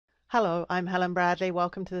Hello, I'm Helen Bradley.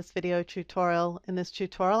 Welcome to this video tutorial. In this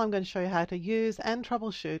tutorial, I'm going to show you how to use and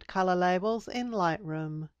troubleshoot color labels in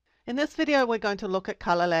Lightroom. In this video, we're going to look at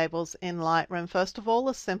color labels in Lightroom. First of all,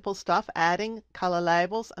 the simple stuff, adding color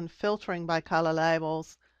labels and filtering by color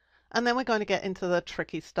labels. And then we're going to get into the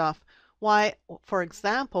tricky stuff. Why, for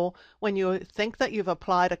example, when you think that you've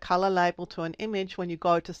applied a color label to an image, when you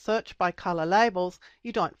go to search by color labels,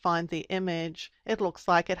 you don't find the image. It looks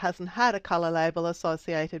like it hasn't had a color label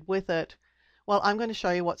associated with it. Well, I'm going to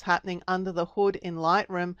show you what's happening under the hood in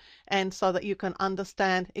Lightroom, and so that you can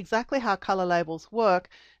understand exactly how color labels work,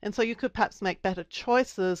 and so you could perhaps make better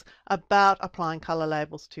choices about applying color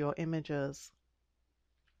labels to your images.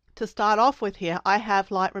 To start off with here, I have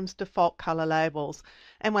Lightroom's default color labels,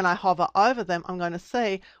 and when I hover over them, I'm going to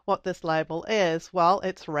see what this label is. Well,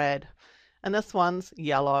 it's red, and this one's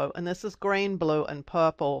yellow, and this is green, blue, and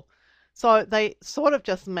purple. So they sort of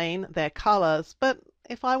just mean they're colors, but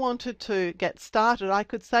if I wanted to get started, I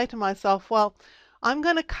could say to myself, well, I'm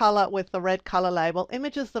going to color with the red color label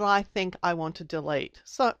images that I think I want to delete.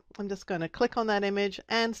 So I'm just going to click on that image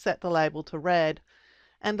and set the label to red.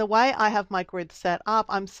 And the way I have my grid set up,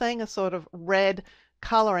 I'm seeing a sort of red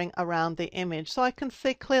coloring around the image. So I can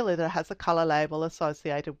see clearly that it has a color label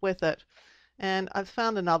associated with it. And I've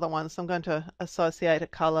found another one, so I'm going to associate a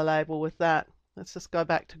color label with that. Let's just go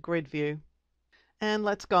back to grid view. And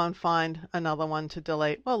let's go and find another one to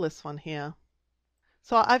delete. Well, this one here.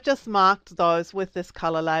 So I've just marked those with this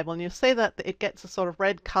color label, and you'll see that it gets a sort of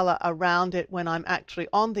red color around it when I'm actually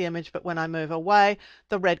on the image, but when I move away,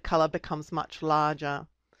 the red color becomes much larger.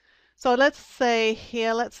 So let's say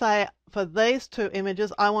here, let's say for these two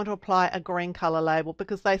images, I want to apply a green color label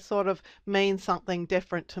because they sort of mean something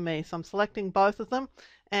different to me. So I'm selecting both of them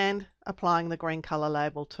and applying the green color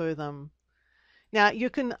label to them. Now you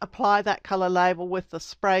can apply that color label with the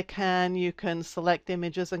spray can. You can select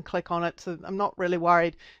images and click on it. So I'm not really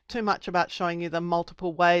worried too much about showing you the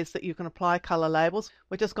multiple ways that you can apply color labels.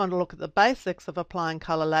 We're just going to look at the basics of applying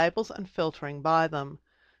color labels and filtering by them.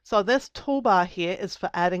 So this toolbar here is for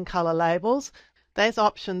adding color labels. These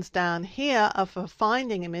options down here are for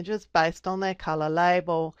finding images based on their color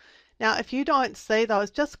label. Now, if you don't see those,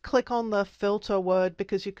 just click on the filter word,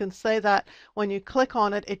 because you can see that when you click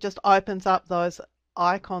on it, it just opens up those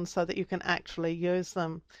icons so that you can actually use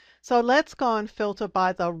them. So let's go and filter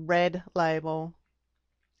by the red label.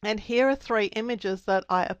 And here are three images that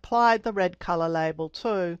I applied the red color label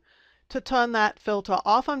to. To turn that filter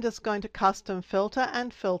off, I'm just going to custom filter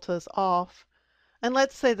and filters off. And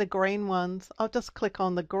let's see the green ones. I'll just click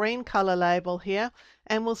on the green color label here,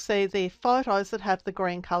 and we'll see the photos that have the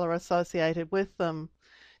green color associated with them.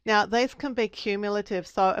 Now these can be cumulative,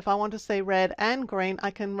 so if I want to see red and green,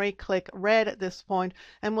 I can re-click red at this point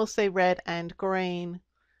and we'll see red and green.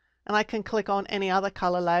 And I can click on any other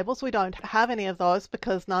color labels. We don't have any of those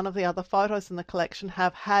because none of the other photos in the collection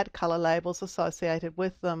have had color labels associated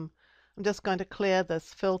with them. I'm just going to clear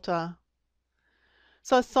this filter.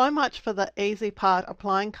 So much for the easy part,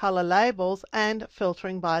 applying color labels and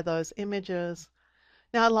filtering by those images.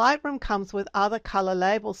 Now Lightroom comes with other color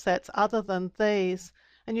label sets other than these,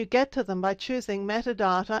 and you get to them by choosing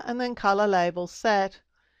Metadata and then Color Label Set.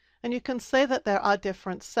 And you can see that there are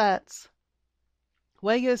different sets.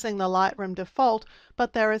 We're using the Lightroom default,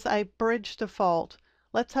 but there is a bridge default.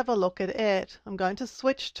 Let's have a look at it. I'm going to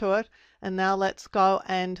switch to it, and now let's go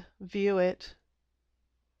and view it.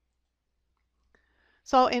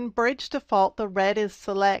 So in bridge default, the red is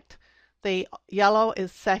select, the yellow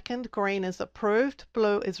is second, green is approved,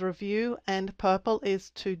 blue is review, and purple is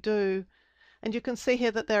to do. And you can see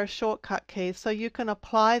here that there are shortcut keys, so you can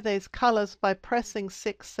apply these colors by pressing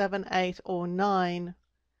 6, 7, 8, or 9.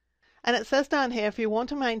 And it says down here, if you want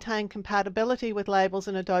to maintain compatibility with labels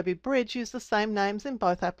in Adobe Bridge, use the same names in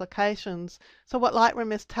both applications. So what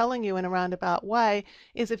Lightroom is telling you in a roundabout way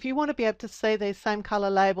is if you want to be able to see these same color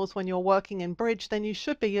labels when you're working in Bridge, then you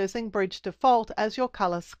should be using Bridge Default as your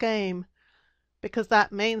color scheme, because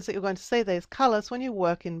that means that you're going to see these colors when you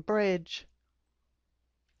work in Bridge.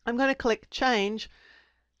 I'm going to click Change.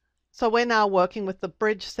 So we're now working with the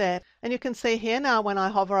bridge set, and you can see here now when I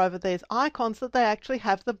hover over these icons that they actually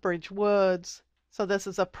have the bridge words. So this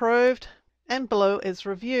is approved and blue is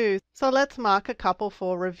review. So let's mark a couple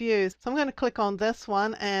for reviews. So I'm going to click on this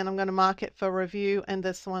one and I'm going to mark it for review, and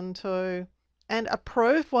this one too. And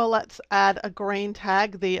approved, well, let's add a green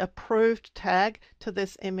tag, the approved tag, to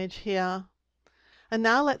this image here. And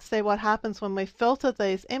now let's see what happens when we filter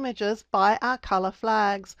these images by our color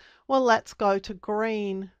flags. Well, let's go to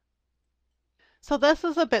green. So this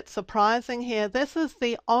is a bit surprising here. This is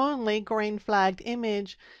the only green flagged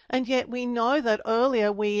image, and yet we know that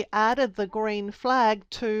earlier we added the green flag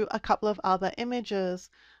to a couple of other images.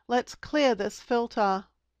 Let's clear this filter.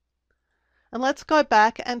 And let's go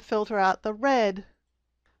back and filter out the red.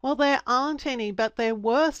 Well, there aren't any, but there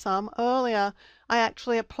were some earlier. I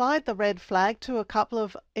actually applied the red flag to a couple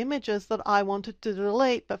of images that I wanted to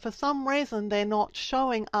delete, but for some reason they're not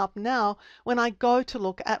showing up now when I go to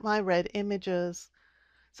look at my red images.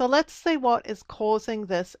 So let's see what is causing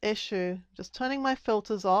this issue. Just turning my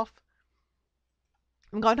filters off.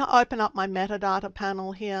 I'm going to open up my metadata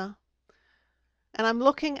panel here. And I'm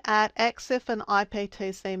looking at EXIF and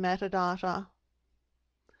IPTC metadata.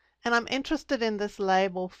 And I'm interested in this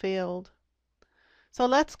label field. So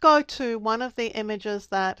let's go to one of the images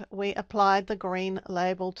that we applied the green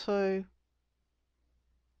label to.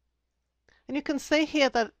 And you can see here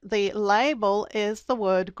that the label is the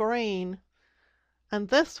word green. And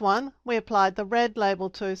this one we applied the red label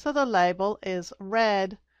to, so the label is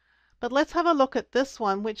red. But let's have a look at this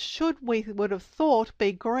one, which we would have thought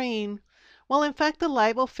be green. Well, in fact, the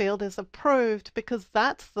label field is approved because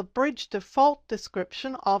that's the bridge default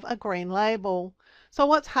description of a green label. So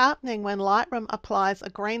what's happening when Lightroom applies a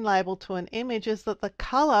green label to an image is that the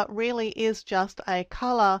color really is just a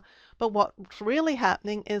color, but what's really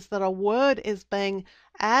happening is that a word is being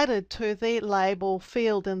added to the label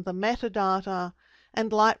field in the metadata,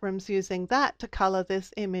 and Lightroom's using that to color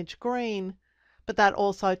this image green. But that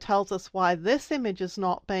also tells us why this image is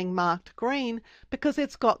not being marked green, because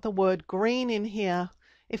it's got the word green in here.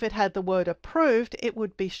 If it had the word approved, it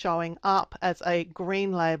would be showing up as a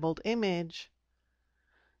green labeled image.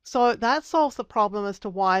 So that solves the problem as to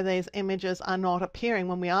why these images are not appearing.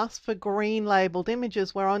 When we ask for green labeled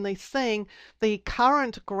images, we're only seeing the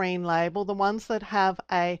current green label, the ones that have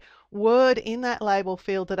a word in that label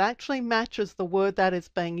field that actually matches the word that is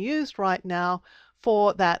being used right now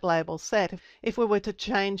for that label set. If we were to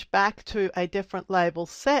change back to a different label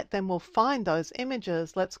set, then we'll find those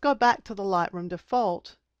images. Let's go back to the Lightroom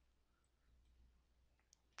default.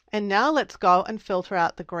 And now let's go and filter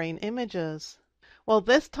out the green images. Well,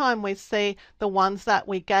 this time we see the ones that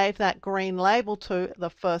we gave that green label to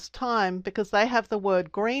the first time because they have the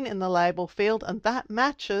word green in the label field, and that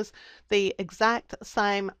matches the exact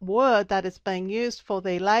same word that is being used for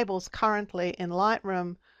the labels currently in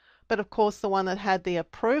Lightroom. But of course, the one that had the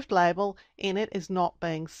approved label in it is not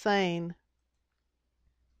being seen.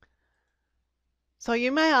 So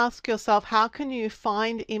you may ask yourself, how can you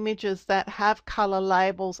find images that have color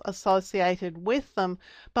labels associated with them,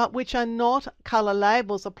 but which are not color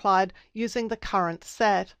labels applied using the current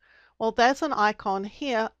set? Well, there's an icon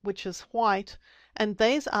here, which is white, and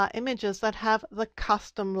these are images that have the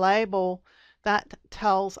custom label. That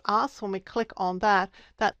tells us, when we click on that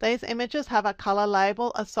these images have a color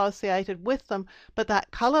label associated with them, but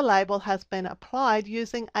that color label has been applied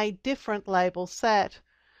using a different label set.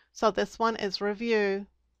 So this one is Review.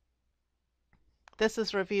 This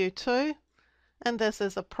is Review 2, and this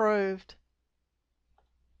is Approved.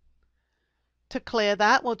 To clear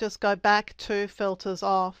that, we'll just go back to Filters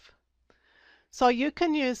Off. So you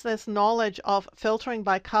can use this knowledge of filtering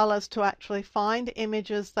by colors to actually find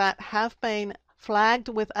images that have been flagged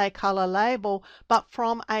with a color label, but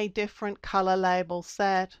from a different color label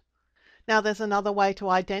set. Now there's another way to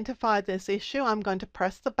identify this issue. I'm going to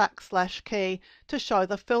press the # key to show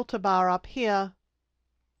the filter bar up here.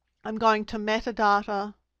 I'm going to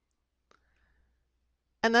Metadata,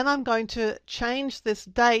 and then I'm going to change this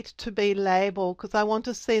date to be label because I want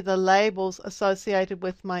to see the labels associated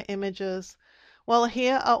with my images. Well,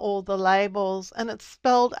 here are all the labels, and it's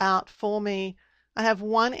spelled out for me. I have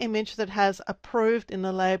one image that has approved in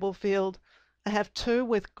the label field. I have 2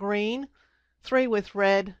 with green, 3 with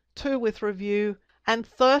red, 2 with review, and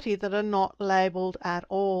 30 that are not labeled at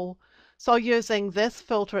all. So using this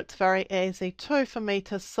filter, it's very easy too for me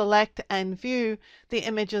to select and view the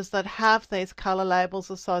images that have these color labels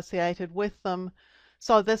associated with them.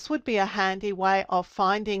 So this would be a handy way of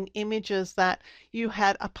finding images that you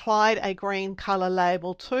had applied a green color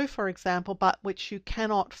label to, for example, but which you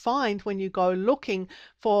cannot find when you go looking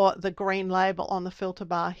for the green label on the filter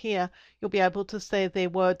bar here. You'll be able to see the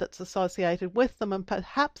word that's associated with them, and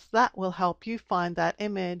perhaps that will help you find that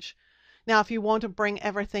image. Now, if you want to bring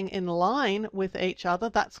everything in line with each other,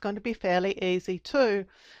 that's going to be fairly easy too.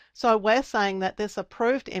 So we're saying that this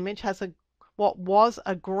approved image has what was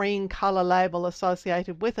a green color label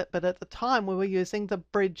associated with it, but at the time we were using the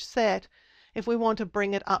bridge set. If we want to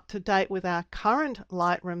bring it up to date with our current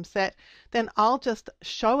Lightroom set, then I'll just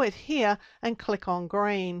show it here and click on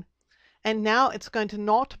green. And now it's going to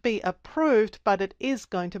not be approved, but it is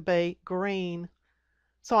going to be green.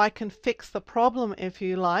 So I can fix the problem, if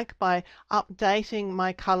you like, by updating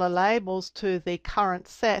my color labels to the current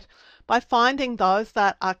set by finding those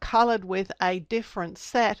that are colored with a different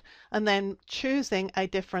set and then choosing a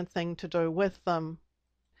different thing to do with them.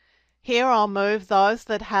 Here I'll move those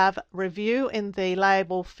that have review in the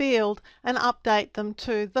label field and update them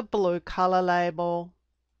to the blue color label.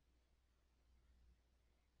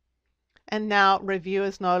 And now review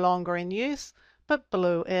is no longer in use, but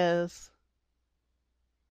blue is.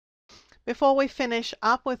 Before we finish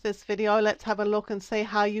up with this video, let's have a look and see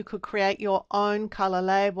how you could create your own color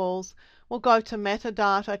labels. We'll go to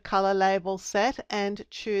Metadata Color Label Set and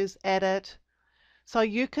choose Edit. So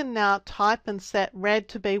you can now type and set red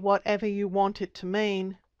to be whatever you want it to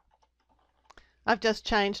mean. I've just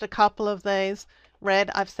changed a couple of these.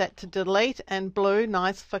 Red I've set to delete and blue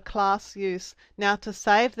nice for class use. Now to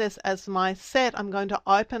save this as my set, I'm going to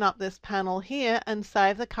open up this panel here and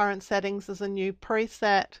save the current settings as a new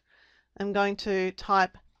preset. I'm going to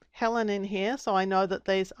type Helen in here so I know that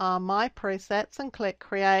these are my presets and click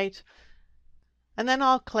Create. And then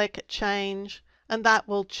I'll click Change, and that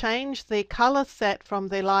will change the color set from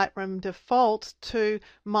the Lightroom default to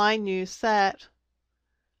my new set.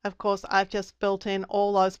 Of course, I've just built in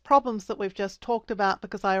all those problems that we've just talked about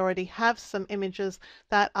because I already have some images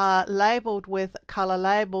that are labeled with color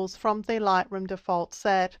labels from the Lightroom default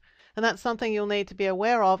set. And that's something you'll need to be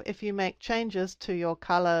aware of if you make changes to your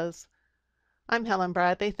colors. I'm Helen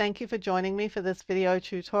Bradley. Thank you for joining me for this video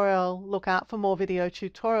tutorial. Look out for more video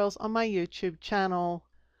tutorials on my YouTube channel.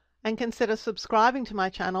 And consider subscribing to my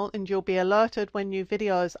channel and you'll be alerted when new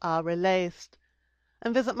videos are released.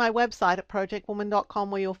 And visit my website at projectwoman.com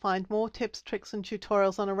where you'll find more tips, tricks and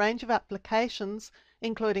tutorials on a range of applications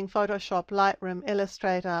including Photoshop, Lightroom,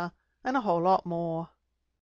 Illustrator and a whole lot more.